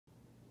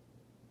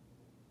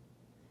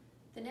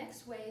The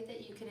next way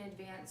that you can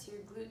advance your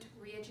glute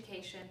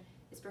re-education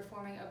is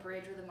performing a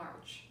bridge with a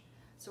march.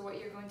 So what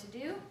you're going to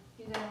do,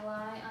 you're going to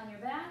lie on your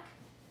back,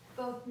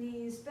 both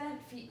knees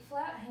bent, feet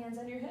flat, hands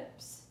on your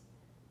hips.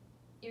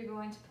 You're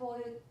going to pull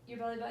your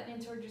belly button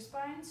in towards your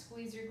spine,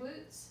 squeeze your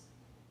glutes,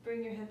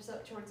 bring your hips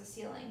up towards the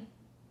ceiling.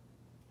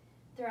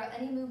 Throughout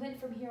any movement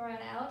from here on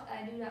out,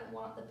 I do not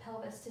want the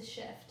pelvis to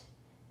shift.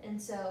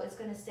 And so it's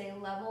going to stay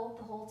level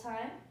the whole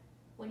time.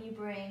 When you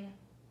bring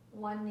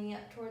one knee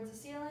up towards the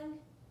ceiling,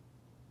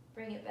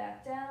 bring it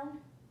back down,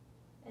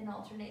 and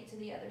alternate to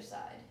the other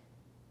side.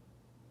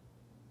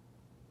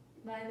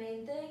 My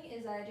main thing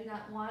is I do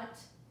not want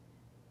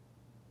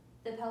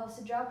the pelvis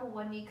to drop when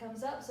one knee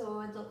comes up, so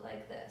it would look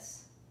like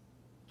this.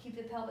 Keep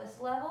the pelvis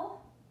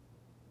level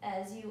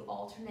as you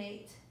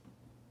alternate,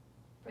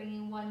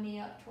 bringing one knee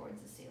up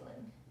towards the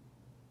ceiling.